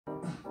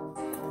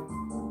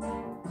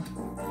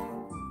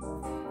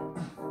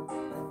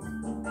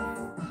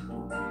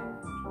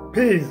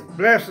Peace,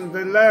 blessings,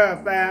 and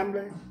love,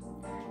 family.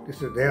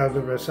 This is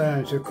Elder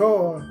Rasan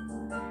Shakur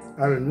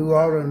out of New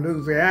Orleans,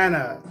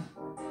 Louisiana,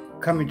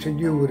 coming to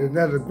you with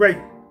another great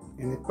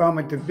and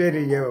informative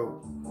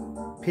video.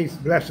 Peace,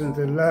 blessings,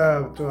 and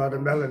love to all the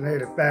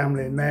melanated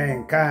family and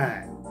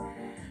mankind.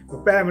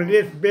 But family,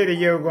 this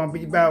video is going to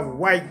be about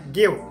white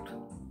guilt.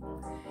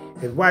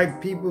 Is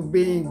white people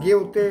being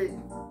guilty?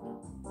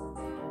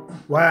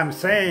 Why I'm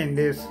saying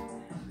this,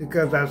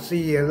 because I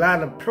see a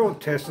lot of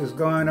protests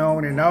going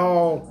on in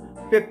all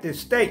 50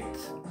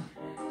 states.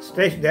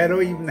 States that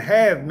don't even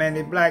have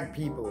many black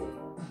people.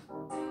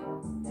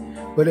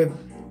 But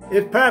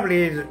it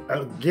probably is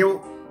a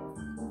guilt,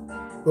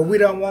 but we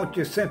don't want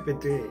your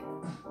sympathy.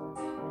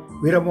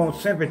 We don't want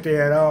sympathy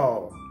at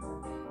all.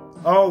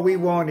 All we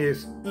want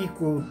is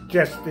equal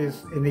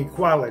justice and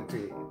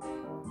equality.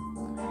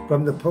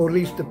 From the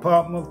police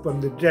department,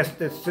 from the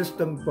justice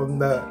system, from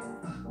the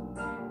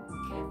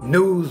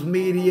news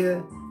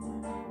media,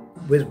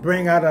 which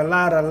bring out a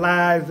lot of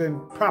lies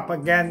and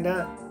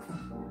propaganda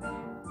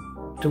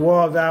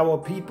towards our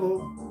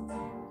people.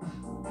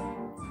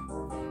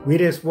 We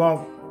just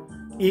want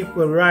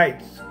equal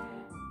rights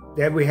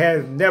that we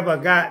have never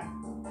got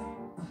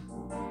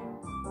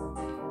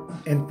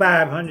in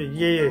 500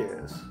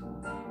 years.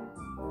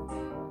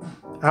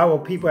 Our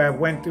people have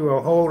went through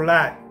a whole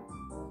lot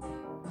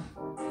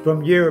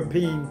from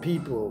European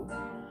people,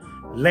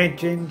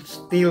 lynching,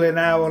 stealing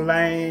our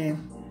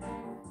land,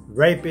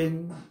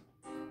 raping,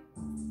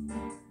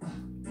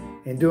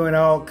 and doing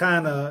all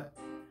kind of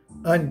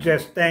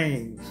unjust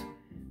things.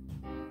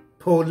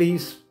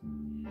 Police,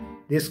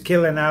 just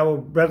killing our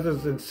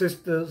brothers and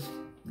sisters,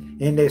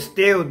 and they're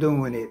still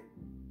doing it.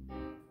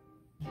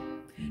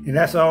 And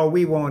that's all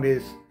we want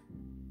is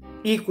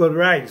equal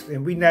rights,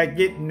 and we're not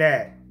getting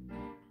that.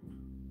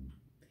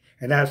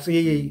 And I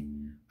see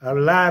a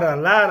lot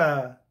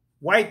of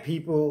white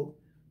people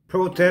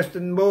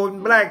protesting more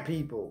than black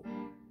people.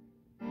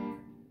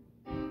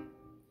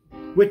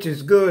 Which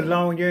is good,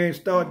 long as you ain't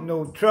starting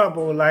no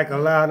trouble like a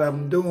lot of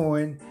them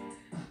doing,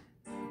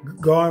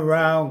 going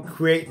around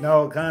creating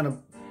all kind of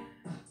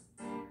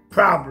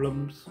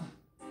problems.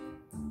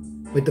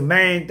 But the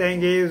main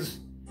thing is,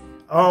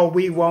 all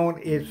we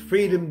want is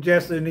freedom,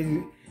 justice,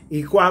 and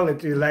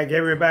equality like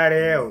everybody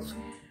else.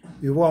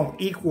 We want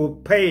equal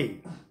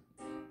pay.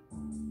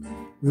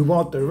 We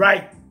want the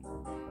right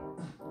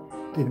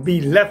to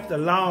be left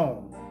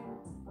alone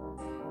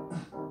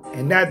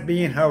and not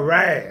being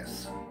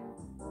harassed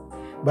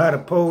by the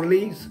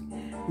police.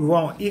 We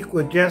want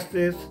equal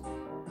justice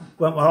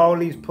from all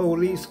these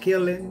police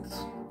killings.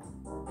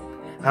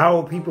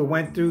 Our people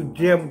went through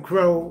Jim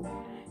Crow,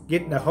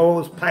 getting the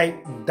hose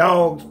pipe and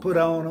dogs put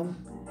on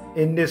them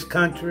in this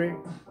country.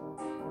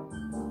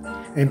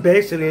 And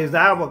basically it's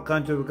our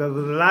country because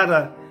there's a lot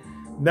of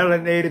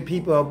melanated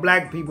people or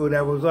black people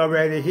that was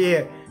already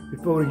here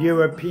before the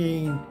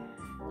European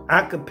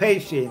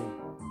occupation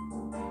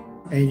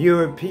and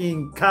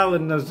European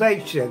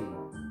colonization.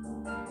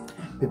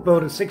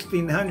 Before the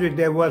 1600s,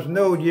 there was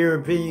no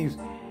Europeans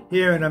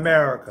here in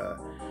America,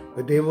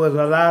 but there was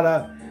a lot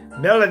of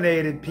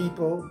melanated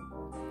people.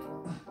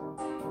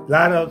 A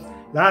lot of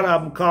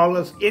them call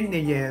us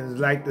Indians,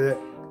 like the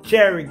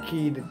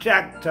Cherokee, the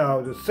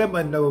Choctaw, the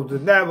Seminoles, the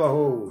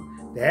Navajo,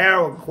 the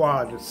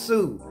Iroquois, the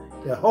Sioux,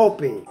 the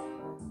Hopi,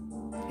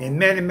 and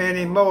many,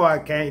 many more I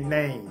can't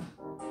name.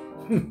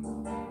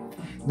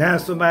 Now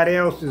somebody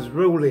else is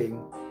ruling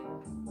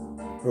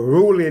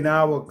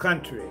our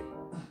country.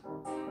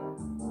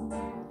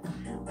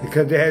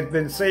 Because it has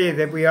been said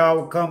that we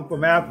all come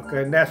from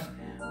Africa, and that's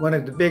one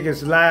of the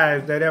biggest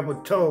lies that ever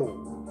told.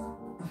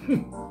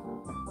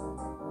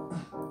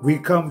 We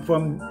come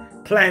from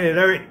planet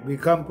Earth, we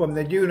come from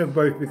the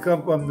universe, we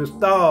come from the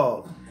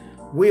stars.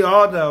 We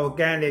are the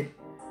organic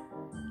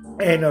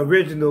and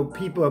original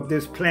people of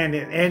this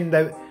planet and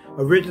the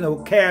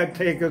original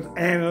caretakers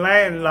and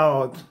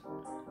landlords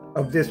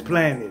of this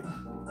planet.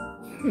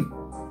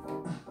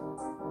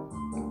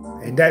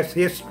 And that's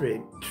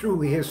history,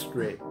 true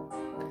history.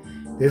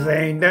 This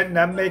ain't nothing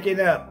I'm making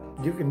up.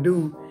 You can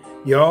do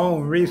your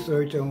own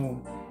research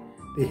on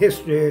the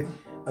history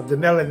of the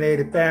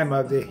melanated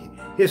family, the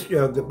history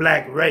of the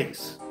black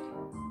race.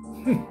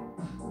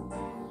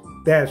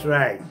 That's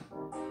right.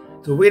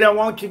 So we don't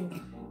want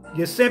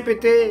your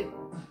sympathy.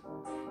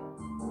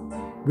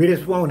 We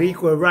just want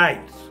equal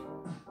rights.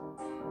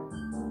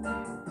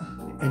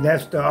 And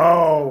that's to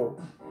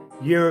all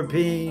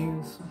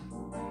Europeans,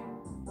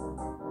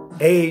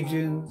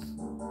 Asians,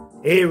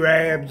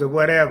 Arabs, or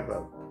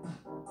whatever.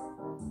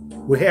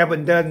 We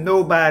haven't done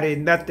nobody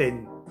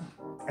nothing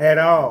at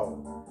all.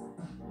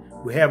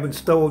 We haven't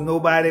stolen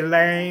nobody's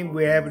land.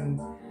 We haven't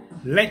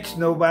lynched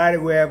nobody.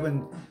 We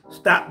haven't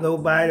stopped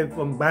nobody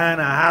from buying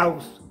a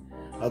house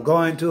or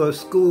going to a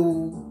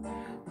school,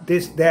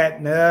 this, that,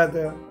 and the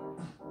other.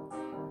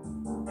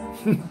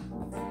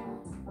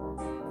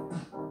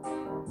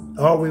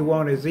 All we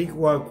want is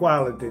equal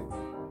equality.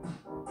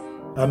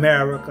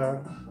 America,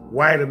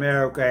 white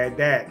America at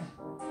that.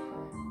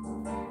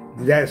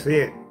 That's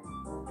it.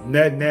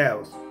 Nothing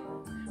else.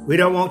 We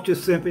don't want your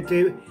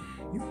sympathy.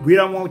 We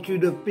don't want you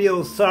to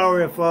feel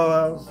sorry for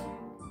us.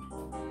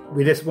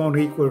 We just want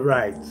equal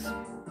rights,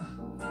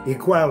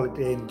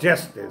 equality, and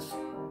justice.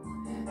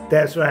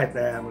 That's right,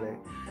 family.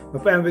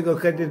 But family, we're going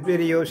to cut this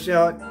video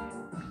short.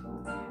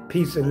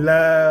 Peace and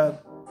love.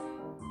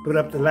 Put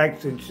up the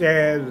likes and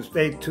shares and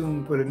stay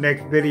tuned for the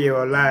next video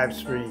or live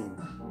stream.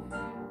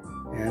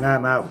 And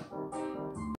I'm out.